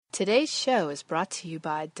Today's show is brought to you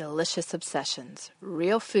by Delicious Obsessions.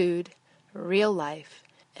 Real food, real life,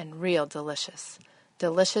 and real delicious.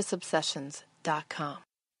 DeliciousObsessions.com.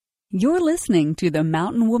 You're listening to the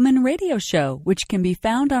Mountain Woman Radio Show, which can be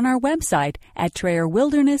found on our website at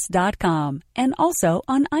TrayerWilderness.com and also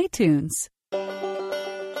on iTunes.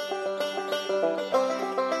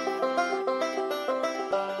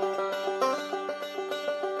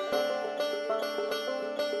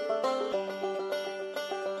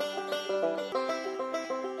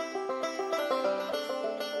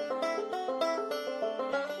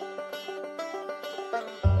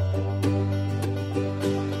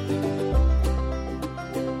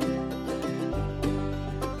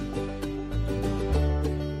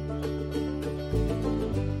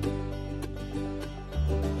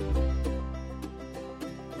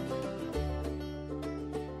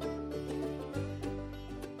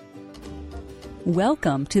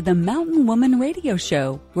 Welcome to the Mountain Woman Radio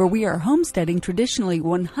Show, where we are homesteading traditionally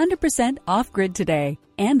 100% off-grid today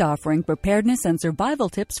and offering preparedness and survival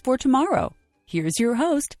tips for tomorrow. Here's your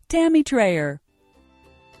host, Tammy Trayer.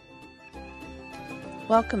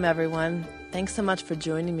 Welcome, everyone. Thanks so much for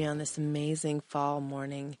joining me on this amazing fall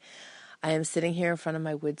morning. I am sitting here in front of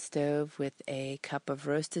my wood stove with a cup of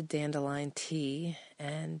roasted dandelion tea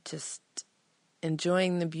and just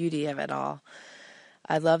enjoying the beauty of it all.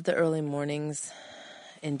 I love the early mornings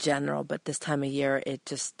in general, but this time of year, it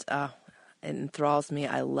just it enthralls me.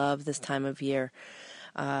 I love this time of year.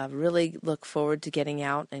 Really look forward to getting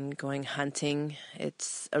out and going hunting.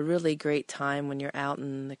 It's a really great time when you're out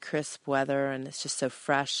in the crisp weather and it's just so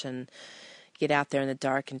fresh, and get out there in the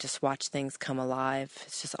dark and just watch things come alive.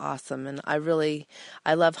 It's just awesome. And I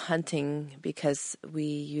love hunting because we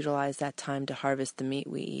utilize that time to harvest the meat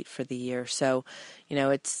we eat for the year. So, you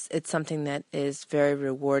know, it's something that is very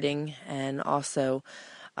rewarding and also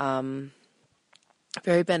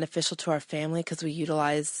very beneficial to our family because we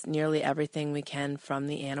utilize nearly everything we can from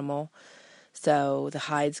the animal. So the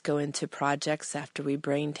hides go into projects after we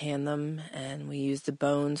brain tan them, and we use the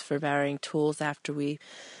bones for varying tools after we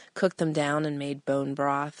cook them down and made bone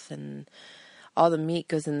broth, and all the meat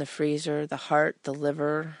goes in the freezer, the heart, the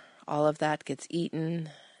liver, all of that gets eaten,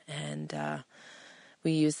 and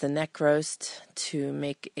we use the neck roast to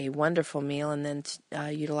make a wonderful meal, and then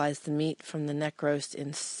utilize the meat from the neck roast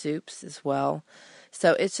in soups as well.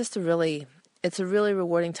 So it's just a really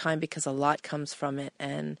rewarding time because a lot comes from it,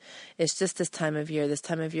 and it's just this time of year. This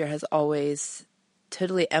time of year has always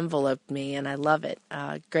totally enveloped me, and I love it.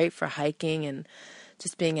 Great for hiking and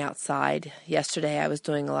just being outside. Yesterday I was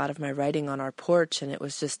doing a lot of my writing on our porch, and it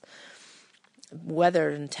was just, weather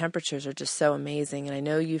and temperatures are just so amazing. And I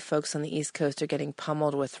know you folks on the East Coast are getting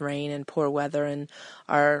pummeled with rain and poor weather, and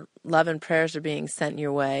our love and prayers are being sent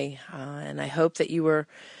your way. And I hope that you were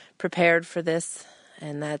prepared for this.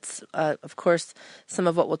 And that's, of course, some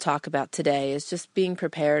of what we'll talk about today is just being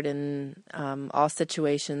prepared in all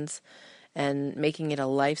situations and making it a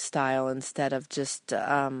lifestyle instead of just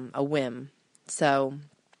a whim. So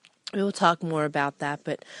we will talk more about that,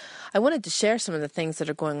 but I wanted to share some of the things that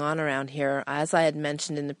are going on around here. As I had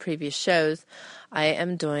mentioned in the previous shows, I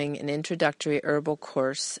am doing an introductory herbal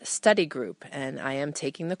course study group, and I am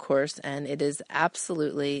taking the course, and it is an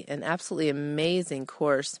absolutely amazing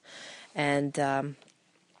course, and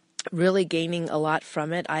really gaining a lot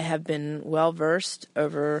from it. I have been well versed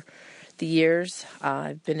over the years.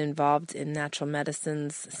 I've been involved in natural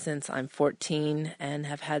medicines since I'm 14 and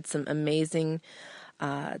have had some amazing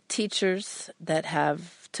teachers that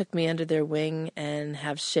have took me under their wing and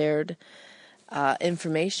have shared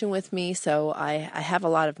information with me. So I have a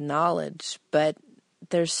lot of knowledge, but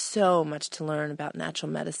there's so much to learn about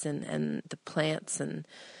natural medicine and the plants and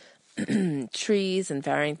trees and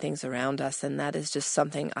varying things around us, and that is just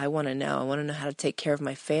something I want to know. I want to know how to take care of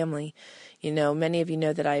my family. You know, many of you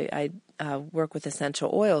know that I work with essential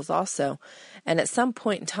oils also, and at some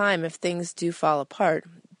point in time, if things do fall apart,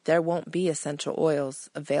 there won't be essential oils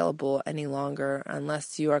available any longer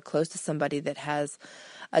unless you are close to somebody that has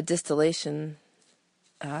a distillation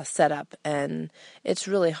set up, and it's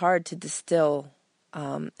really hard to distill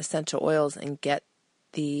essential oils and get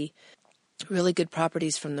the really good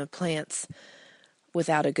properties from the plants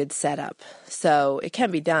without a good setup. So it can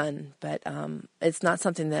be done, but it's not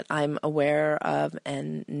something that I'm aware of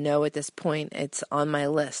and know at this point. It's on my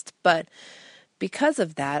list. But because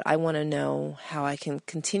of that, I want to know how I can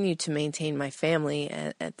continue to maintain my family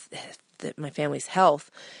and my family's health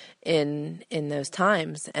in those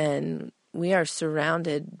times. And we are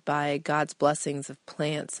surrounded by God's blessings of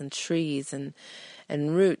plants and trees and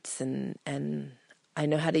roots and I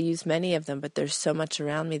know how to use many of them, but there's so much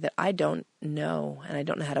around me that I don't know, and I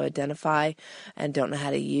don't know how to identify and don't know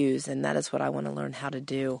how to use, and that is what I want to learn how to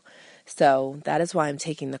do. So that is why I'm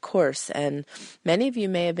taking the course. And many of you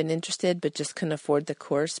may have been interested but just couldn't afford the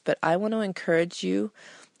course, but I want to encourage you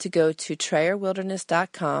to go to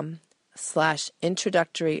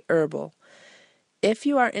TrayerWilderness.com/introductory herbal. If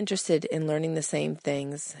you are interested in learning the same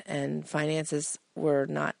things and finances were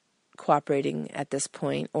not cooperating at this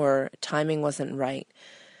point or timing wasn't right,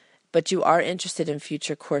 but you are interested in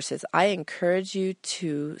future courses, I encourage you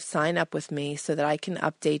to sign up with me so that I can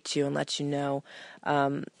update you and let you know.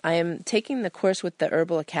 I am taking the course with the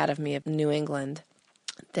Herbal Academy of New England.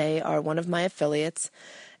 They are one of my affiliates,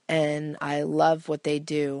 and I love what they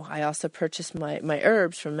do. I also purchased my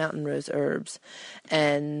herbs from Mountain Rose Herbs,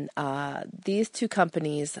 and these two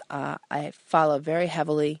companies I follow very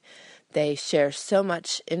heavily. They share so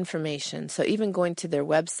much information. So even going to their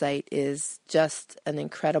website is just an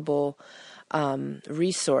incredible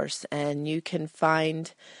resource. And you can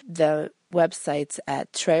find the websites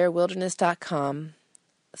at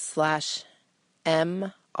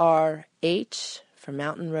TrayerWilderness.com/MRH for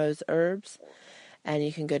Mountain Rose Herbs. And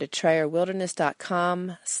you can go to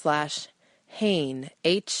TrayerWilderness.com/Hane,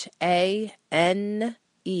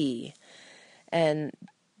 HANE. And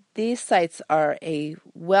these sites are a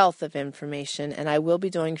wealth of information, and I will be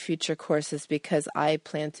doing future courses because I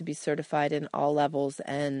plan to be certified in all levels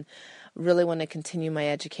and really want to continue my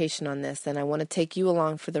education on this, and I want to take you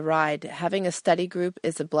along for the ride. Having a study group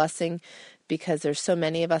is a blessing because there's so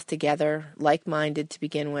many of us together, like-minded to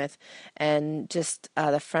begin with, and just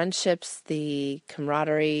the friendships, the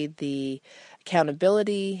camaraderie, the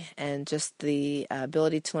accountability, and just the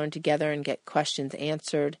ability to learn together and get questions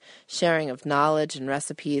answered, sharing of knowledge and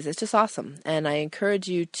recipes. It's just awesome, and I encourage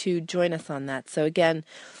you to join us on that. So again,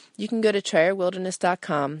 you can go to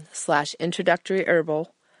TrayerWilderness.com/introductory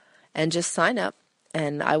herbal and just sign up,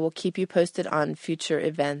 and I will keep you posted on future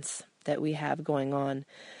events that we have going on.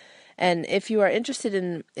 And if you are interested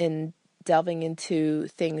in delving into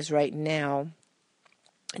things right now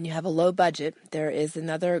and you have a low budget, there is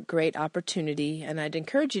another great opportunity, and I'd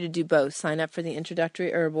encourage you to do both. Sign up for the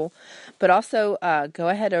introductory herbal, but also go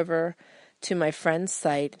ahead over to my friend's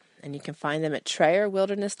site, and you can find them at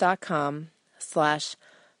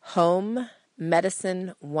TrayerWilderness.com/home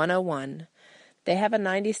medicine 101. They have a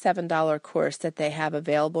 $97 course that they have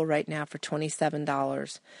available right now for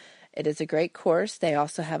 $27. It is a great course. They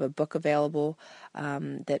also have a book available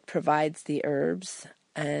that provides the herbs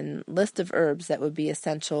and list of herbs that would be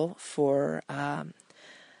essential for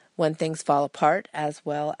when things fall apart, as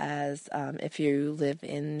well as if you live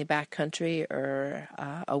in the backcountry or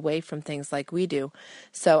away from things like we do.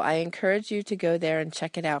 So I encourage you to go there and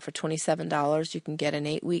check it out for $27. You can get an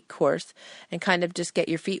 8-week course and kind of just get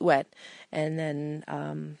your feet wet. And then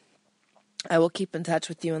I will keep in touch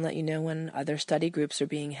with you and let you know when other study groups are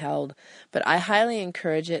being held. But I highly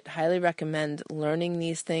encourage it, highly recommend learning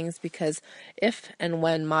these things, because if and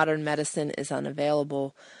when modern medicine is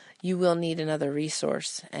unavailable, you will need another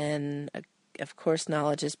resource. And of course,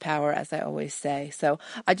 knowledge is power, as I always say. So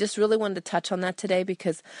I just really wanted to touch on that today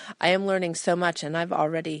because I am learning so much, and I've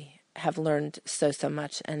already have learned so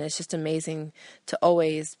much, and it's just amazing to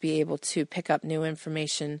always be able to pick up new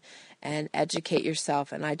information and educate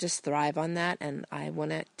yourself, and I just thrive on that, and I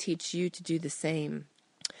want to teach you to do the same.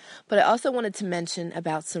 But I also wanted to mention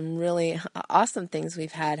about some really awesome things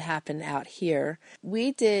we've had happen out here.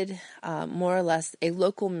 We did more or less a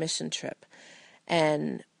local mission trip,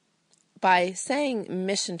 and by saying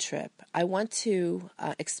mission trip, I want to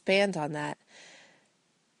expand on that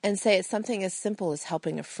and say it's something as simple as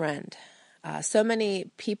helping a friend. So many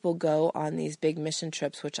people go on these big mission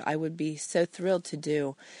trips, which I would be so thrilled to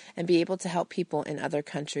do, and be able to help people in other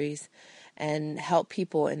countries and help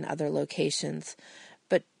people in other locations.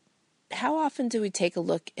 But how often do we take a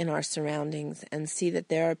look in our surroundings and see that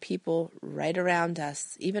there are people right around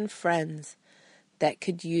us, even friends, that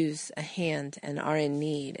could use a hand and are in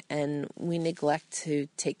need, and we neglect to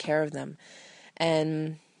take care of them?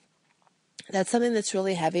 And that's something that's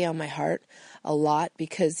really heavy on my heart a lot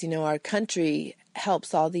because, our country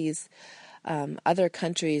helps all these other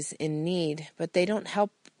countries in need, but they don't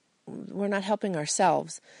help. We're not helping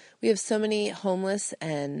ourselves. We have so many homeless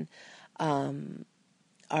and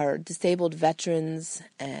our disabled veterans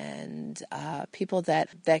and people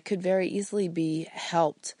that could very easily be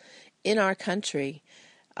helped in our country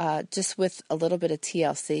just with a little bit of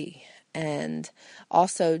TLC. And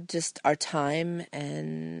also just our time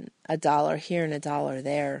and $1 here and $1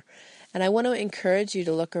 there. And I want to encourage you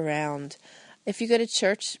to look around. If you go to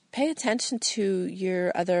church, pay attention to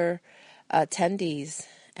your other attendees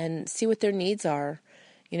and see what their needs are.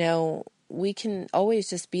 We can always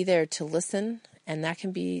just be there to listen, and that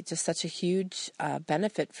can be just such a huge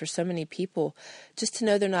benefit for so many people, just to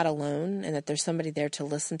know they're not alone and that there's somebody there to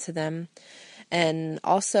listen to them. And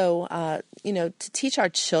also, to teach our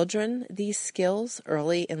children these skills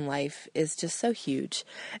early in life is just so huge.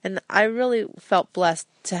 And I really felt blessed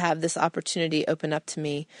to have this opportunity open up to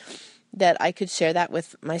me that I could share that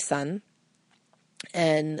with my son.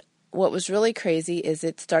 And what was really crazy is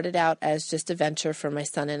it started out as just a venture for my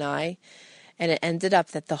son and I, and it ended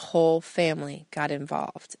up that the whole family got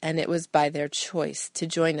involved, and it was by their choice to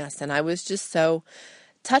join us. And I was just so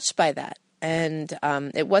touched by that. And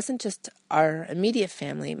it wasn't just our immediate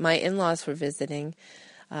family. My in-laws were visiting.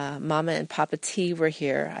 Mama and Papa T were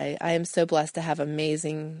here. I am so blessed to have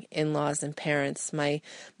amazing in-laws and parents. My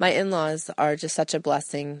in-laws are just such a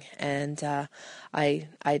blessing, and I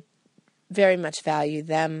very much value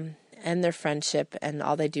them and their friendship and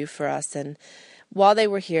all they do for us. And while they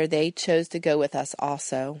were here, they chose to go with us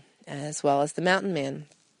also, as well as the Mountain Man.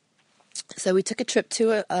 So we took a trip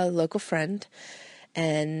to a local friend,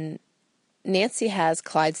 and Nancy has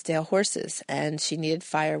Clydesdale horses, and she needed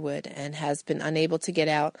firewood and has been unable to get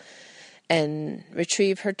out and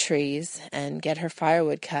retrieve her trees and get her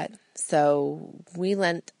firewood cut. So we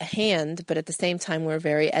lent a hand, but at the same time, we're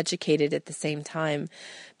very educated at the same time,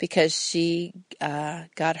 because she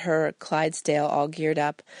got her Clydesdale all geared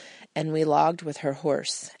up, and we logged with her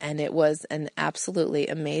horse. And it was an absolutely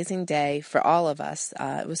amazing day for all of us.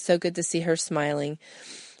 It was so good to see her smiling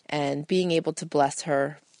and being able to bless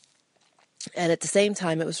her. And at the same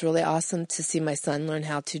time, it was really awesome to see my son learn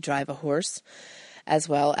how to drive a horse, as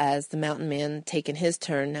well as the Mountain Man taking his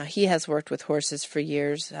turn. Now, he has worked with horses for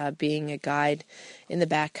years, being a guide in the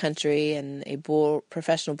backcountry and a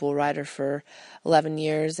professional bull rider for 11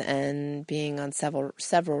 years, and being on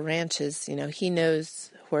several ranches. He knows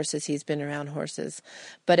horses. He's been around horses.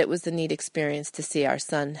 But it was a neat experience to see our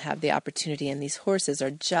son have the opportunity, and these horses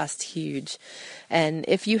are just huge. And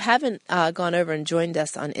if you haven't gone over and joined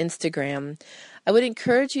us on Instagram, I would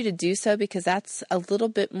encourage you to do so, because that's a little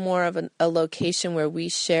bit more of a location where we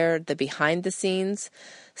share the behind-the-scenes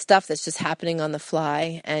stuff that's just happening on the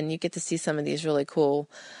fly, and you get to see some of these really cool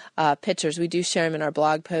pictures. We do share them in our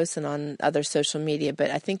blog posts and on other social media, but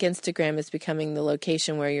I think Instagram is becoming the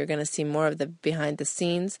location where you're going to see more of the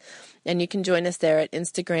behind-the-scenes, and you can join us there at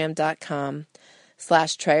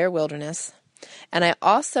Instagram.com/TrayerWilderness. And I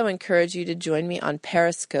also encourage you to join me on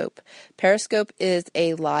Periscope. Periscope is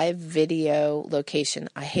a live video location.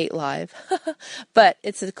 I hate live, but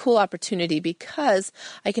it's a cool opportunity because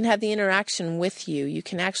I can have the interaction with you. You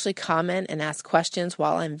can actually comment and ask questions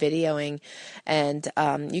while I'm videoing, and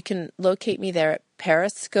you can locate me there at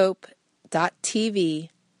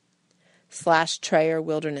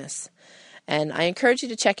periscope.tv/TrayerWilderness. And I encourage you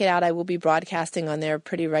to check it out. I will be broadcasting on there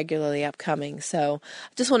pretty regularly upcoming. So I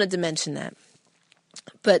just wanted to mention that.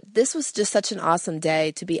 But this was just such an awesome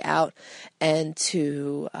day to be out and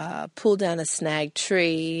to pull down a snagged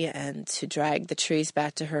tree and to drag the trees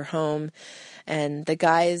back to her home. And the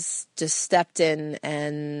guys just stepped in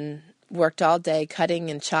and worked all day cutting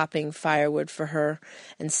and chopping firewood for her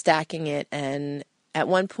and stacking it. And at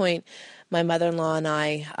one point, my mother-in-law and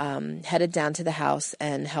I headed down to the house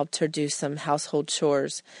and helped her do some household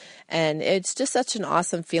chores. And it's just such an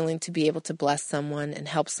awesome feeling to be able to bless someone and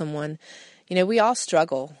help someone. We all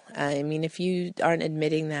struggle. I mean, if you aren't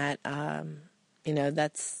admitting that,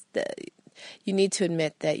 you need to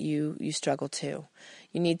admit that you struggle too.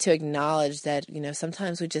 You need to acknowledge that,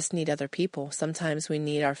 sometimes we just need other people. Sometimes we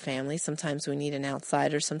need our family. Sometimes we need an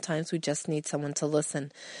outsider. Sometimes we just need someone to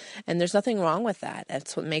listen. And there's nothing wrong with that.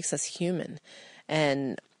 That's what makes us human.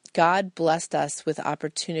 And God blessed us with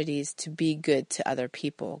opportunities to be good to other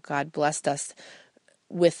people. God blessed us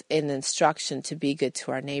with an instruction to be good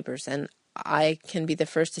to our neighbors. And I can be the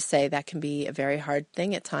first to say that can be a very hard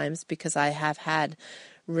thing at times, because I have had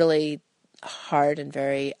really hard and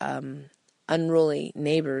very unruly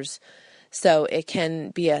neighbors. So it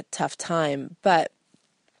can be a tough time, but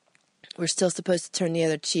we're still supposed to turn the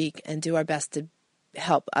other cheek and do our best to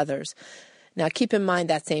help others. Now, keep in mind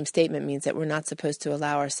that same statement means that we're not supposed to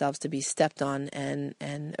allow ourselves to be stepped on and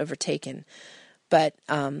overtaken. But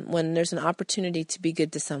when there's an opportunity to be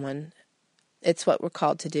good to someone, it's what we're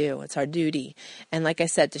called to do. It's our duty. And like I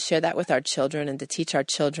said, to share that with our children and to teach our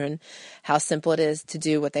children how simple it is to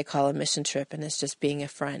do what they call a mission trip, and it's just being a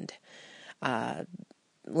friend,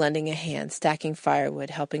 lending a hand, stacking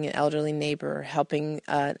firewood, helping an elderly neighbor, helping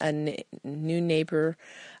a new neighbor,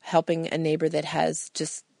 helping a neighbor that has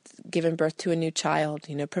just given birth to a new child,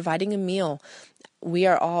 providing a meal. We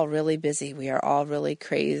are all really busy. We are all really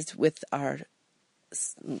crazed with our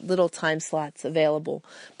little time slots available.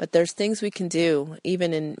 But there's things we can do,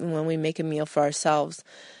 even when we make a meal for ourselves.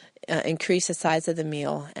 Increase the size of the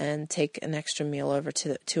meal and take an extra meal over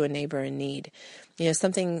to a neighbor in need.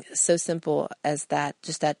 Something so simple as that,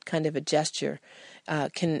 just that kind of a gesture,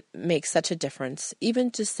 can make such a difference.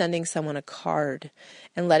 Even just sending someone a card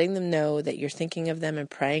and letting them know that you're thinking of them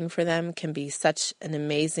and praying for them can be such an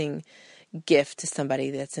amazing gift to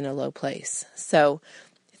somebody that's in a low place. So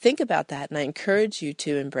think about that, and I encourage you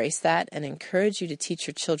to embrace that and encourage you to teach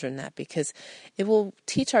your children that, because it will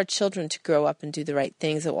teach our children to grow up and do the right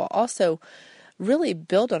things. It will also really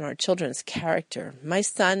build on our children's character. My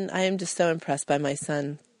son, I am just so impressed by my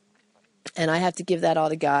son, and I have to give that all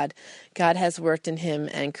to God. God has worked in him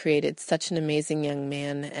and created such an amazing young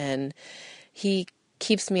man, and he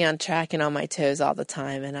keeps me on track and on my toes all the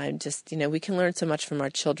time. And I'm just, we can learn so much from our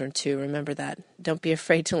children too. Remember that. Don't be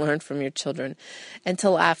afraid to learn from your children and to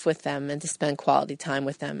laugh with them and to spend quality time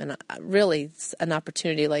with them. And really, an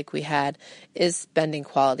opportunity like we had is spending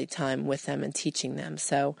quality time with them and teaching them.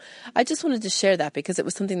 So I just wanted to share that because it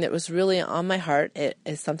was something that was really on my heart. It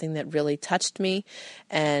is something that really touched me,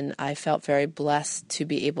 and I felt very blessed to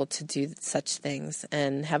be able to do such things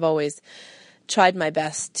and have always tried my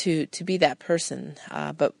best to be that person.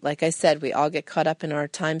 But like I said, we all get caught up in our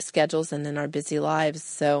time schedules and in our busy lives.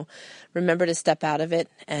 So remember to step out of it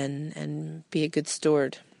and be a good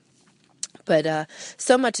steward. But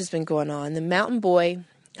so much has been going on. The Mountain Boy,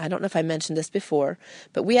 I don't know if I mentioned this before,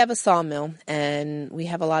 but we have a sawmill and we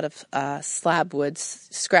have a lot of scrap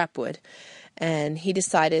wood. And he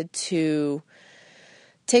decided to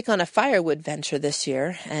take on a firewood venture this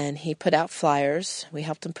year, and he put out flyers. We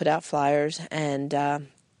helped him put out flyers, and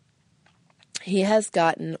he has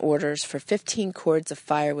gotten orders for 15 cords of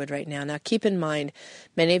firewood right now. Now, keep in mind,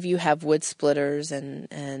 many of you have wood splitters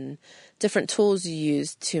and different tools you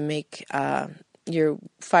use to make your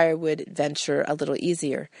firewood venture a little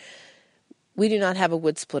easier. We do not have a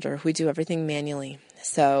wood splitter. We do everything manually.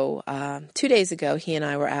 So 2 days ago, he and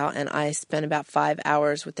I were out, and I spent about 5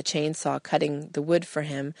 hours with the chainsaw cutting the wood for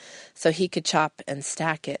him so he could chop and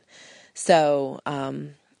stack it. So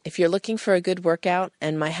if you're looking for a good workout,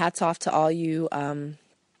 and my hat's off to all you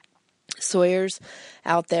sawyers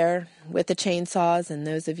out there with the chainsaws, and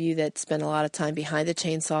those of you that spend a lot of time behind the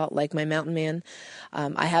chainsaw, like my mountain man.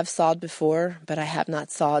 I have sawed before, but I have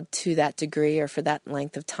not sawed to that degree or for that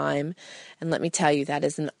length of time. And let me tell you, that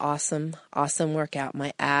is an awesome, awesome workout.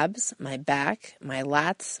 My abs, my back, my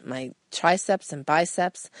lats, my triceps and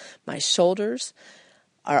biceps, my shoulders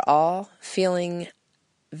are all feeling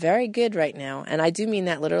very good right now. And I do mean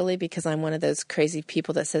that literally, because I'm one of those crazy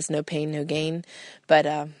people that says no pain, no gain.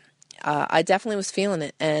 But I definitely was feeling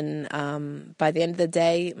it, and by the end of the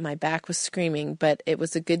day, my back was screaming, but it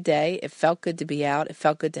was a good day. It felt good to be out. It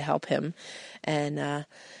felt good to help him, and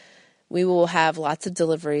we will have lots of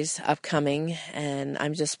deliveries upcoming, and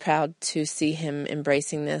I'm just proud to see him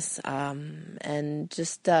embracing this and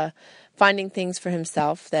just finding things for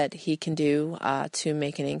himself that he can do to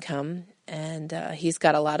make an income. And he's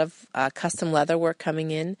got a lot of custom leather work coming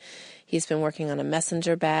in. He's been working on a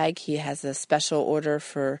messenger bag. He has a special order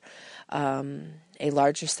for a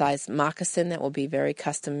larger size moccasin that will be very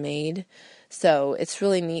custom made. So it's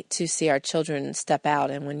really neat to see our children step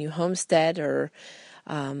out. And when you homestead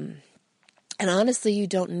and honestly, you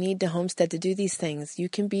don't need to homestead to do these things. You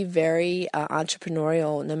can be very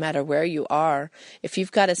entrepreneurial no matter where you are. If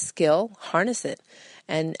you've got a skill, harness it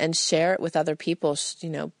and share it with other people.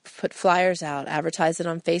 Put flyers out, advertise it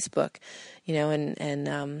on Facebook,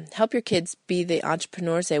 and help your kids be the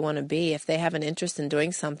entrepreneurs they want to be. If they have an interest in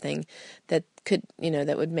doing something that could,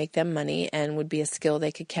 that would make them money and would be a skill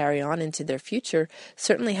they could carry on into their future,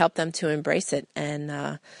 certainly help them to embrace it.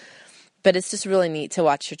 But it's just really neat to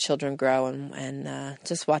watch your children grow and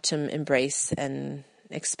just watch them embrace and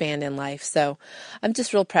expand in life. So I'm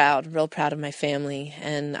just real proud of my family.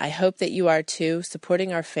 And I hope that you are too.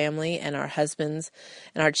 Supporting our family and our husbands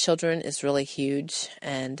and our children is really huge.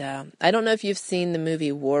 And I don't know if you've seen the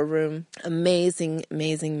movie War Room. Amazing,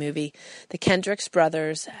 amazing movie. The Kendricks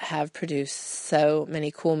brothers have produced so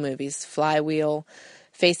many cool movies. Flywheel,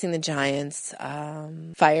 Facing the Giants,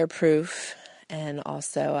 Fireproof, and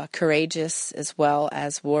also Courageous, as well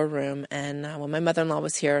as War Room. And when my mother-in-law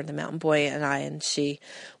was here, the Mountain Boy and she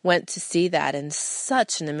went to see that, and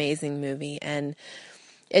such an amazing movie. And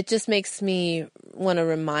it just makes me want to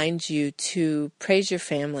remind you to praise your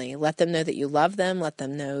family. Let them know that you love them. Let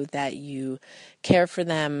them know that you care for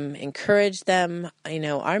them. Encourage them.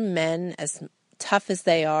 Our men, as tough as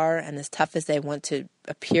they are and as tough as they want to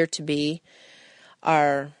appear to be,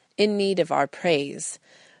 are in need of our praise.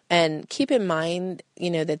 And keep in mind,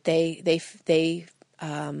 that they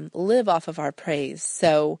live off of our praise.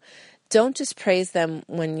 So don't just praise them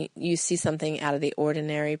when you see something out of the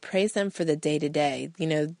ordinary. Praise them for the day-to-day. You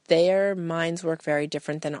know, their minds work very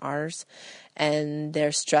different than ours, and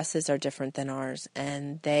their stresses are different than ours.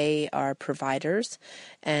 And they are providers,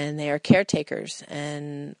 and they are caretakers.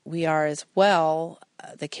 And we are as well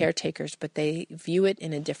the caretakers, but they view it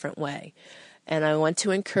in a different way. And I want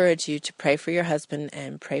to encourage you to pray for your husband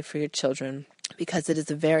and pray for your children, because it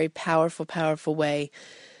is a very powerful, powerful way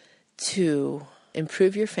to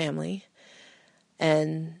improve your family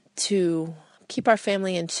and to keep our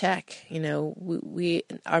family in check. You know, we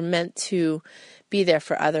are meant to be there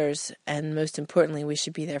for others, and most importantly, we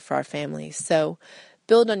should be there for our families. So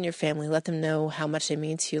build on your family. Let them know how much they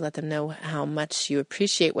mean to you. Let them know how much you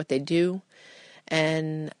appreciate what they do,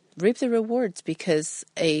 and reap the rewards, because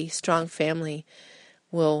a strong family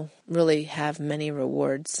will really have many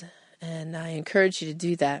rewards. And I encourage you to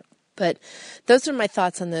do that. But those are my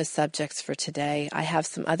thoughts on those subjects for today. I have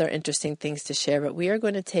some other interesting things to share, but we are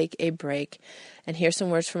going to take a break and hear some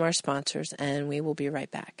words from our sponsors, and we will be right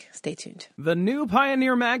back. Stay tuned. The New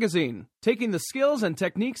Pioneer Magazine, taking the skills and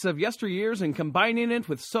techniques of yesteryears and combining it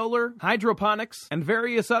with solar, hydroponics, and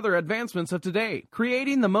various other advancements of today,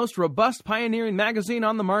 creating the most robust pioneering magazine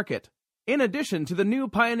on the market. In addition to the New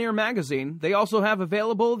Pioneer Magazine, they also have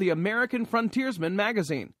available the American Frontiersman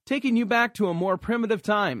Magazine, taking you back to a more primitive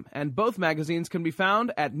time, and both magazines can be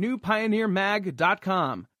found at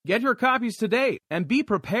newpioneermag.com. Get your copies today and be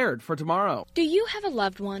prepared for tomorrow. Do you have a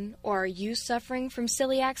loved one, or are you suffering from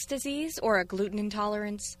celiac disease or a gluten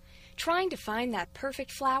intolerance? Trying to find that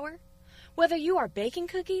perfect flour? Whether you are baking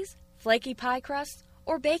cookies, flaky pie crusts,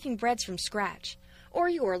 or baking breads from scratch, or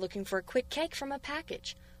you are looking for a quick cake from a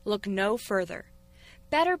package, look no further.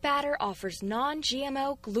 Better Batter offers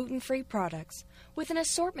non-GMO gluten-free products with an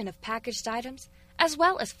assortment of packaged items, as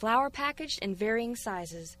well as flour packaged in varying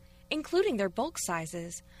sizes, including their bulk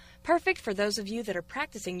sizes, perfect for those of you that are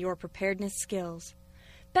practicing your preparedness skills.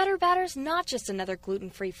 Better Batter's not just another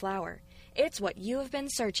gluten-free flour. It's what you have been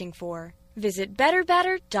searching for. Visit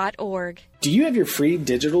betterbatter.org. Do you have your free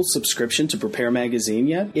digital subscription to Prepare Magazine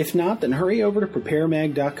yet? If not, then hurry over to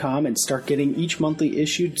preparemag.com and start getting each monthly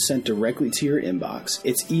issue sent directly to your inbox.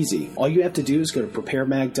 It's easy. All you have to do is go to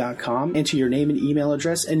preparemag.com, enter your name and email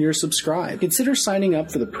address, and you're subscribed. Consider signing up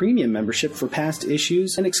for the premium membership for past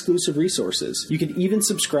issues and exclusive resources. You can even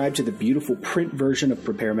subscribe to the beautiful print version of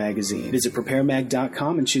Prepare Magazine. Visit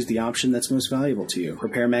preparemag.com and choose the option that's most valuable to you.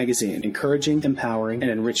 Prepare Magazine, encouraging, empowering, and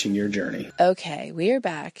enriching your journey. Okay, we are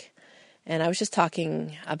back. And I was just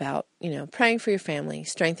talking about, praying for your family,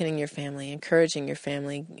 strengthening your family, encouraging your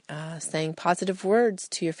family, saying positive words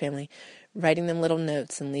to your family, writing them little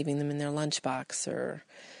notes and leaving them in their lunchbox or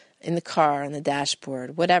in the car, on the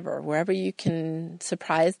dashboard, wherever you can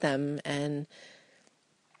surprise them and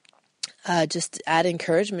just add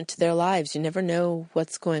encouragement to their lives. You never know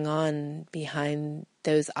what's going on behind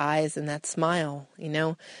those eyes and that smile,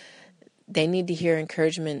 They need to hear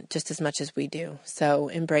encouragement just as much as we do. So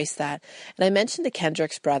embrace that. And I mentioned the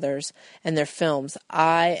Kendricks brothers and their films.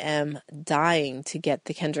 I am dying to get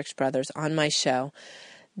the Kendricks brothers on my show.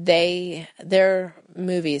 Their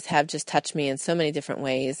movies have just touched me in so many different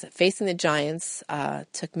ways. Facing the Giants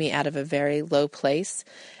took me out of a very low place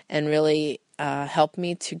and really helped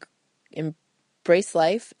me to embrace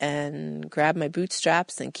life and grab my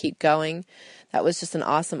bootstraps and keep going. That was just an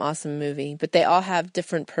awesome, awesome movie. But they all have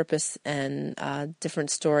different purpose and different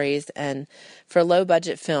stories. And for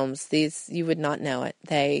low-budget films, these, you would not know it.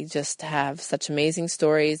 They just have such amazing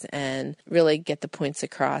stories and really get the points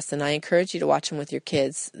across. And I encourage you to watch them with your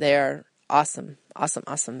kids. They are awesome, awesome,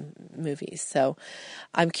 awesome movies. So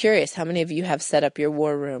I'm curious, how many of you have set up your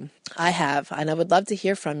war room? I have, and I would love to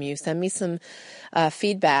hear from you. Send me some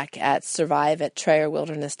feedback at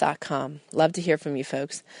survive@trayerwilderness.com. Love to hear from you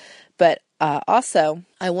folks. But also,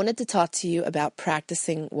 I wanted to talk to you about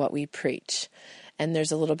practicing what we preach. And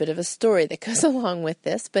there's a little bit of a story that goes along with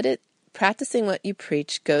this, but practicing what you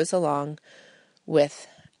preach goes along with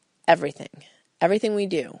everything we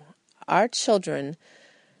do. Our children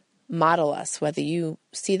model us, whether you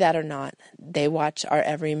see that or not. They watch our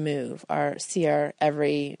every move, see our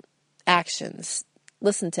every actions,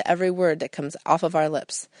 listen to every word that comes off of our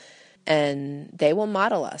lips, and they will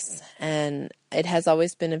model us. And it has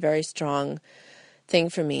always been a very strong thing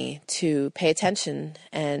for me to pay attention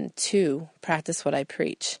and to practice what I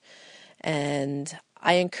preach. And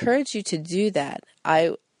I encourage you to do that.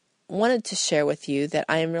 I wanted to share with you that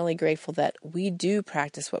I am really grateful that we do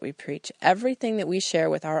practice what we preach. Everything that we share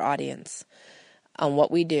with our audience on what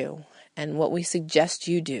we do and what we suggest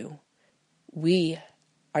you do, we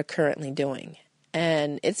are currently doing.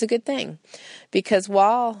 And it's a good thing, because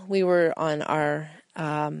while we were on our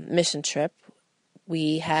mission trip,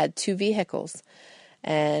 we had 2 vehicles,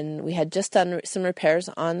 and we had just done some repairs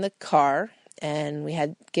on the car, and we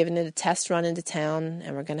had given it a test run into town,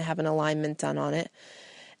 and we're going to have an alignment done on it.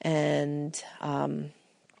 And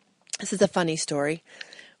this is a funny story.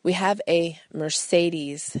 We have a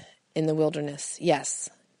Mercedes in the wilderness. Yes,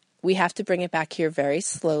 we have to bring it back here very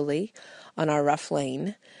slowly on our rough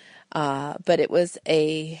lane. But it was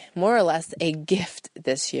more or less a gift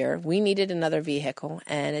this year. We needed another vehicle,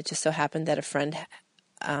 and it just so happened that a friend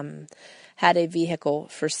had a vehicle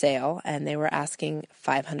for sale, and they were asking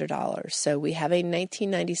 $500. So we have a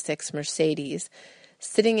 1996 Mercedes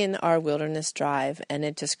sitting in our wilderness drive, and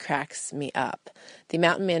it just cracks me up. The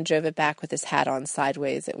mountain man drove it back with his hat on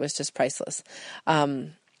sideways. It was just priceless.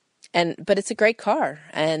 But it's a great car,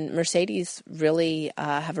 and Mercedes really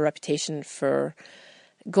have a reputation for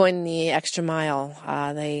going the extra mile.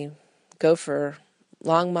 They go for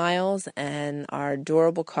long miles and are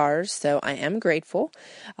durable cars, so I am grateful.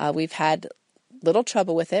 We've had little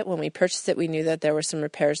trouble with it. When we purchased it, we knew that there were some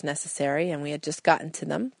repairs necessary, and we had just gotten to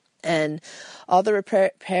them. And all the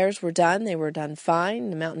repairs were done. They were done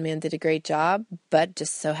fine. The mountain man did a great job, but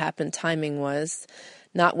just so happened timing was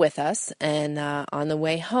not with us. And on the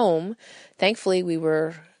way home, thankfully we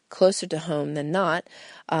were closer to home than not.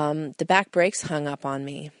 The back brakes hung up on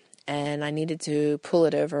me, and I needed to pull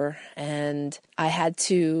it over, and I had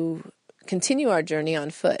to continue our journey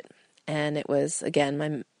on foot. And it was, again,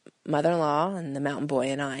 my mother-in-law and the mountain boy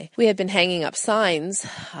and I. We had been hanging up signs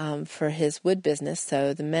for his wood business,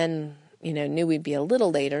 so the men, knew we'd be a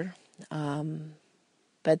little later,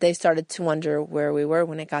 but they started to wonder where we were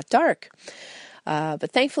when it got dark.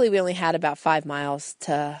 But thankfully, we only had about 5 miles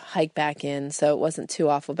to hike back in, so it wasn't too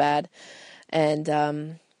awful bad.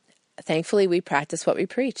 And thankfully, we practiced what we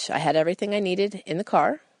preach. I had everything I needed in the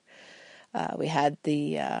car. We had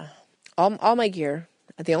all my gear.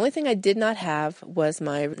 The only thing I did not have was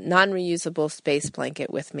my non-reusable space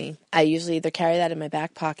blanket with me. I usually either carry that in my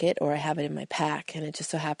back pocket or I have it in my pack, and it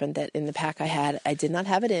just so happened that in the pack I did not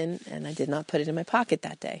have it in, and I did not put it in my pocket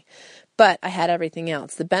that day. But I had everything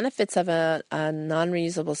else. The benefits of a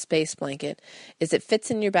non-reusable space blanket is it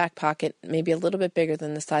fits in your back pocket, maybe a little bit bigger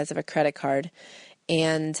than the size of a credit card.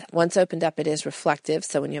 And once opened up, it is reflective.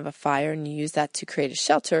 So when you have a fire and you use that to create a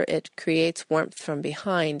shelter, it creates warmth from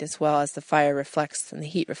behind, as well as the fire reflects and the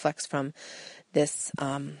heat reflects from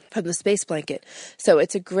from the space blanket. So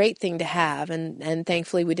it's a great thing to have. And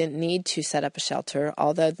thankfully, we didn't need to set up a shelter,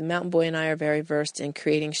 although the mountain boy and I are very versed in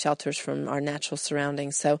creating shelters from our natural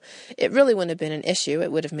surroundings. So it really wouldn't have been an issue.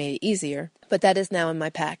 It would have made it easier. But that is now in my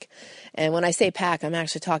pack. And when I say pack, I'm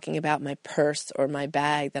actually talking about my purse or my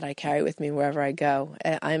bag that I carry with me wherever I go.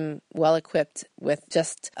 I'm well equipped with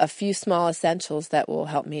just a few small essentials that will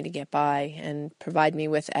help me to get by and provide me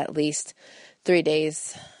with at least 3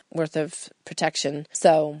 days worth of protection.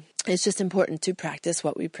 So it's just important to practice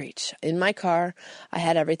what we preach. In my car, I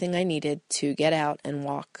had everything I needed to get out and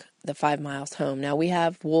walk the 5 miles home. Now we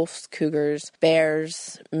have wolves, cougars,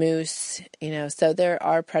 bears, moose, so there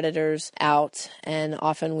are predators out, and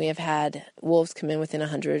often we have had wolves come in within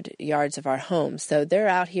 100 yards of our home. So they're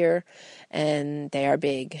out here and they are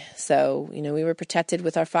big. So, we were protected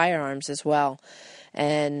with our firearms as well.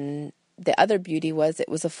 And the other beauty was it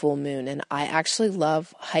was a full moon, and I actually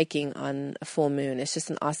love hiking on a full moon. It's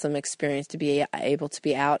just an awesome experience to be able to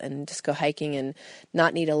be out and just go hiking and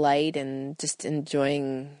not need a light and just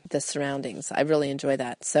enjoying the surroundings. I really enjoy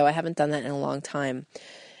that. So I haven't done that in a long time,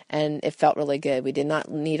 and it felt really good. We did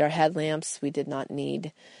not need our headlamps. We did not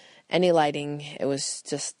need any lighting. It was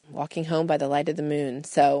just walking home by the light of the moon.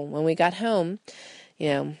 So when we got home,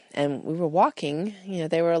 and we were walking,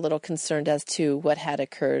 they were a little concerned as to what had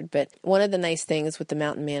occurred. But one of the nice things with the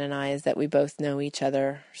mountain man and I is that we both know each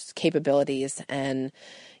other's capabilities, and,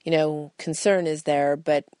 concern is there,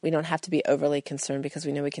 but we don't have to be overly concerned because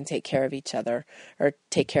we know we can take care of each other or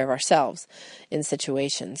take care of ourselves in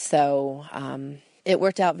situations. So, it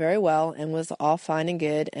worked out very well and was all fine and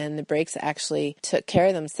good, and the brakes actually took care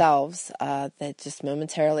of themselves. They just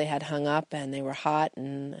momentarily had hung up, and they were hot,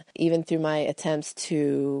 and even through my attempts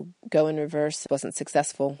to go in reverse, it wasn't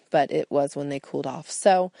successful, but it was when they cooled off.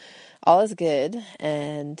 So all is good,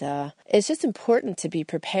 and it's just important to be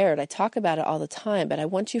prepared. I talk about it all the time, but I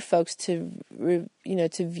want you folks to,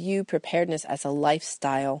 to view preparedness as a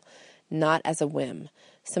lifestyle, not as a whim.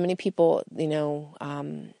 So many people,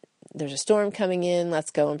 there's a storm coming in,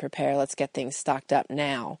 let's go and prepare, let's get things stocked up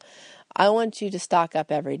now. I want you to stock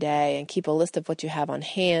up every day and keep a list of what you have on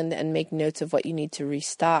hand and make notes of what you need to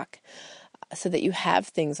restock. so that you have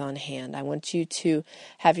things on hand. I want you to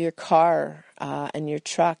have your car and your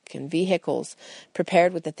truck and vehicles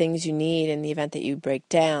prepared with the things you need in the event that you break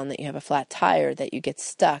down, that you have a flat tire, that you get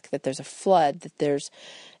stuck, that there's a flood, that there's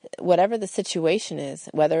whatever the situation is,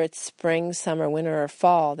 whether it's spring, summer, winter, or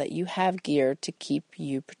fall, that you have gear to keep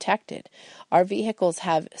you protected. Our vehicles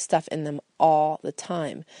have stuff in them all the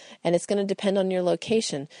time, and it's going to depend on your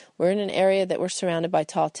location. We're in an area that we're surrounded by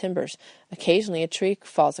tall timbers. Occasionally a tree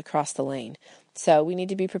falls across the lane. So we need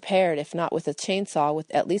to be prepared, if not with a chainsaw,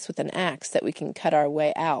 at least with an axe, that we can cut our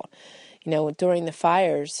way out. During the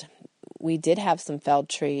fires, we did have some felled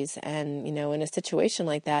trees, and, in a situation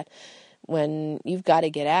like that, when you've got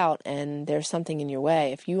to get out and there's something in your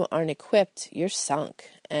way, if you aren't equipped, you're sunk.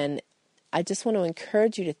 And I just want to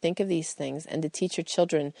encourage you to think of these things and to teach your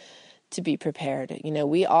children to be prepared.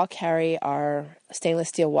 We all carry our stainless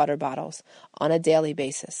steel water bottles on a daily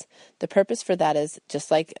basis. The purpose for that is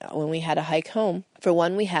just like when we had a hike home. For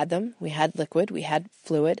one, we had them. We had liquid. We had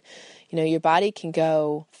fluid. Your body can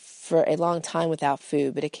go for a long time without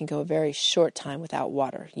food, but it can go a very short time without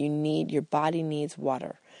water. Your body needs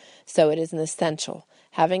water. So it is an essential.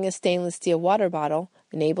 Having a stainless steel water bottle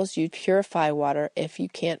enables you to purify water if you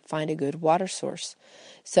can't find a good water source.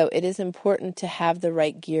 So it is important to have the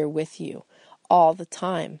right gear with you all the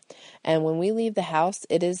time. And when we leave the house,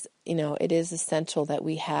 it is essential that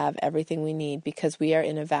we have everything we need, because we are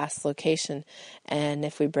in a vast location. And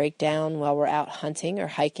if we break down while we're out hunting or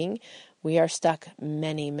hiking, we are stuck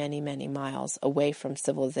many, many, many miles away from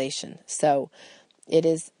civilization. So it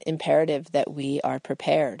is imperative that we are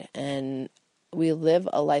prepared, and we live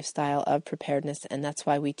a lifestyle of preparedness, and that's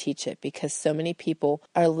why we teach it, because so many people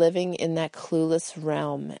are living in that clueless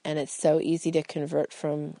realm, and it's so easy to convert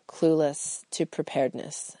from clueless to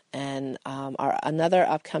preparedness. And another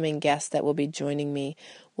upcoming guest that will be joining me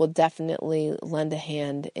will definitely lend a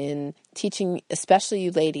hand in teaching, especially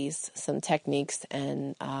you ladies, some techniques,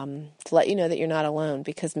 and to let you know that you're not alone,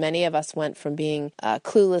 because many of us went from being a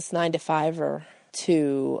clueless 9-to-5er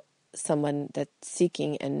to someone that's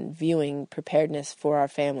seeking and viewing preparedness for our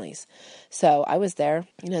families. So I was there.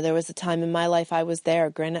 There was a time in my life I was there.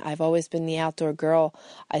 Granted, I've always been the outdoor girl.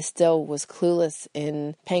 I still was clueless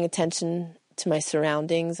in paying attention to my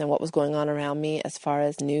surroundings and what was going on around me as far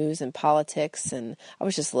as news and politics, and I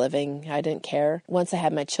was just living. I didn't care. Once I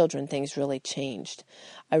had my children, things really changed.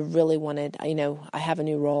 I really wanted, I have a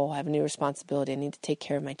new role. I have a new responsibility. I need to take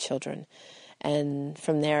care of my children. And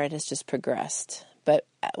from there, it has just progressed. But,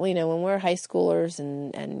 when we're high schoolers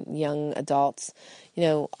and young adults,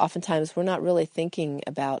 oftentimes we're not really thinking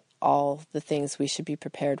about all the things we should be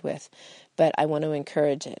prepared with. But I want to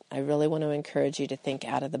encourage it. I really want to encourage you to think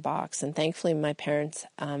out of the box. And thankfully, my parents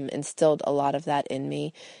instilled a lot of that in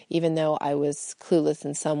me. Even though I was clueless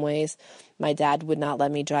in some ways, my dad would not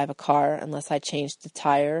let me drive a car unless I changed the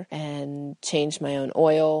tire and changed my own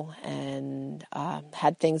oil and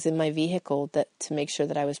had things in my vehicle to make sure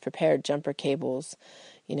that I was prepared. Jumper cables,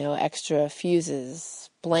 extra fuses,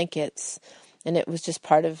 blankets. And it was just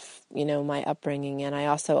part of, my upbringing. And I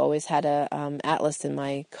also always had a Atlas in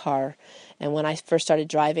my car. And when I first started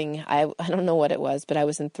driving, I don't know what it was, but I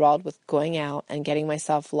was enthralled with going out and getting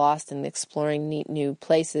myself lost and exploring neat new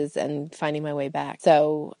places and finding my way back.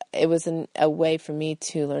 So it was a way for me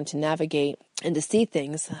to learn to navigate and to see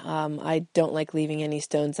things. I don't like leaving any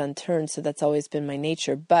stones unturned, so that's always been my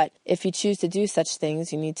nature. But if you choose to do such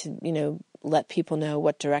things, you need to, let people know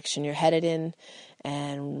what direction you're headed in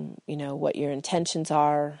and, what your intentions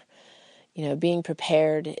are. Being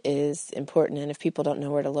prepared is important. And if people don't know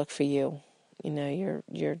where to look for you, you're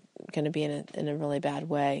going to be in a really bad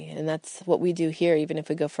way. And that's what we do here. Even if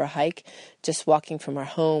we go for a hike, just walking from our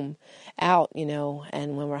home out,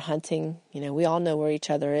 and when we're hunting, we all know where each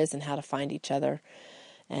other is and how to find each other.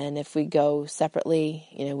 And if we go separately,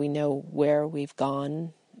 we know where we've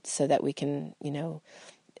gone so that we can,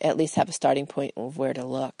 at least have a starting point of where to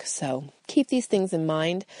look. So keep these things in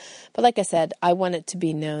mind. But like I said, I want it to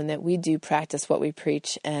be known that we do practice what we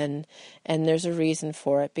preach, and there's a reason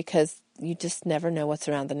for it, because you just never know what's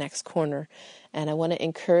around the next corner. And I want to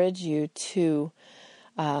encourage you to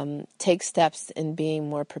take steps in being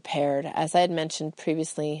more prepared. As I had mentioned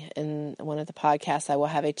previously in one of the podcasts, I will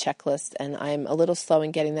have a checklist, and I'm a little slow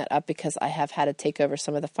in getting that up because I have had to take over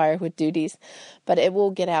some of the firewood duties, but it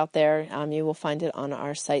will get out there. You will find it on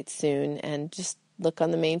our site soon, and just look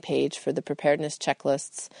on the main page for the preparedness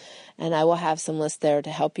checklists, and I will have some lists there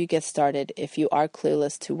to help you get started if you are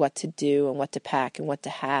clueless to what to do and what to pack and what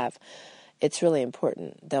to have. It's really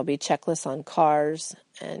important. There'll be checklists on cars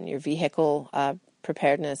and your vehicle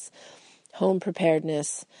preparedness, home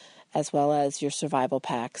preparedness, as well as your survival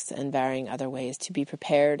packs and varying other ways to be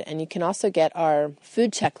prepared. And you can also get our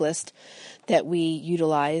food checklist that we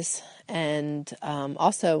utilize, and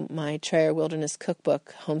also my Trayer Wilderness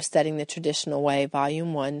Cookbook, Homesteading the Traditional Way,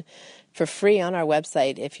 Volume 1, for free on our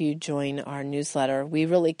website if you join our newsletter. We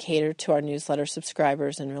really cater to our newsletter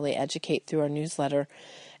subscribers and really educate through our newsletter.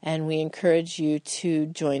 And we encourage you to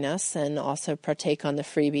join us and also partake on the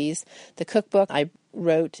freebies. The cookbook I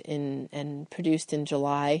wrote and produced in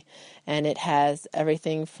July, and it has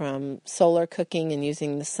everything from solar cooking and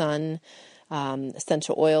using the sun,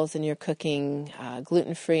 essential oils in your cooking,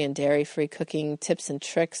 gluten-free and dairy-free cooking tips and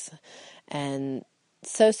tricks, and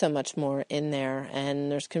so much more in there.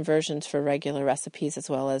 And there's conversions for regular recipes as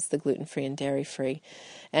well as the gluten-free and dairy-free,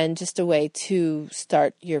 and just a way to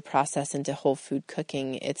start your process into whole food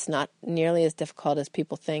cooking. It's not nearly as difficult as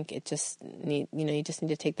people think. It just you just need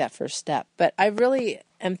to take that first step. But I really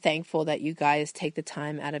am thankful that you guys take the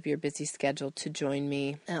time out of your busy schedule to join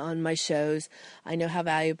me on my shows. I know how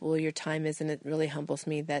valuable your time is, and it really humbles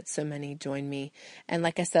me that so many join me. And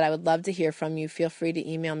like I said, I would love to hear from you. Feel free to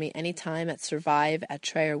email me anytime at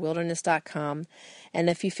survive@TrayerWilderness.com. And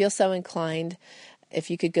if you feel so inclined, if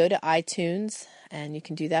you could go to iTunes, and you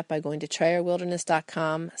can do that by going to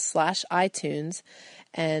TrayerWilderness.com/iTunes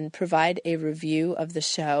and provide a review of the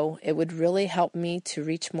show. It would really help me to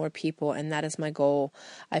reach more people, and that is my goal.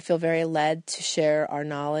 I feel very led to share our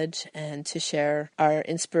knowledge and to share our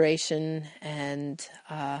inspiration and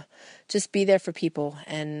just be there for people.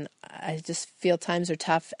 And I just feel times are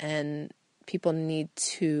tough and people need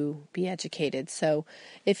to be educated. So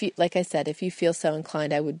if you, like I said, if you feel so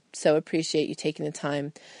inclined, I would so appreciate you taking the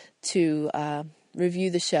time to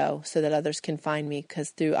review the show so that others can find me, because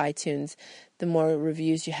through iTunes, the more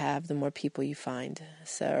reviews you have, the more people you find,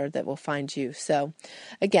 or that will find you. So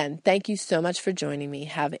again, thank you so much for joining me.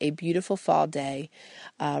 Have a beautiful fall day.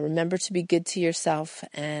 Remember to be good to yourself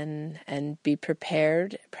and be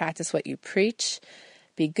prepared. Practice what you preach.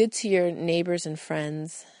 Be good to your neighbors and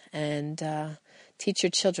friends, and teach your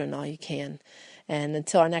children all you can. And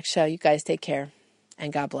until our next show, you guys take care.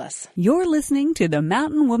 And God bless. You're listening to the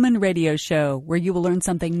Mountain Woman Radio Show, where you will learn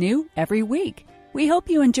something new every week. We hope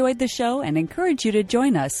you enjoyed the show and encourage you to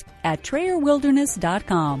join us at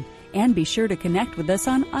TrayerWilderness.com. And be sure to connect with us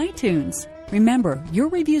on iTunes. Remember, your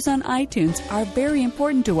reviews on iTunes are very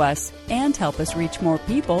important to us and help us reach more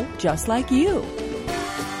people just like you.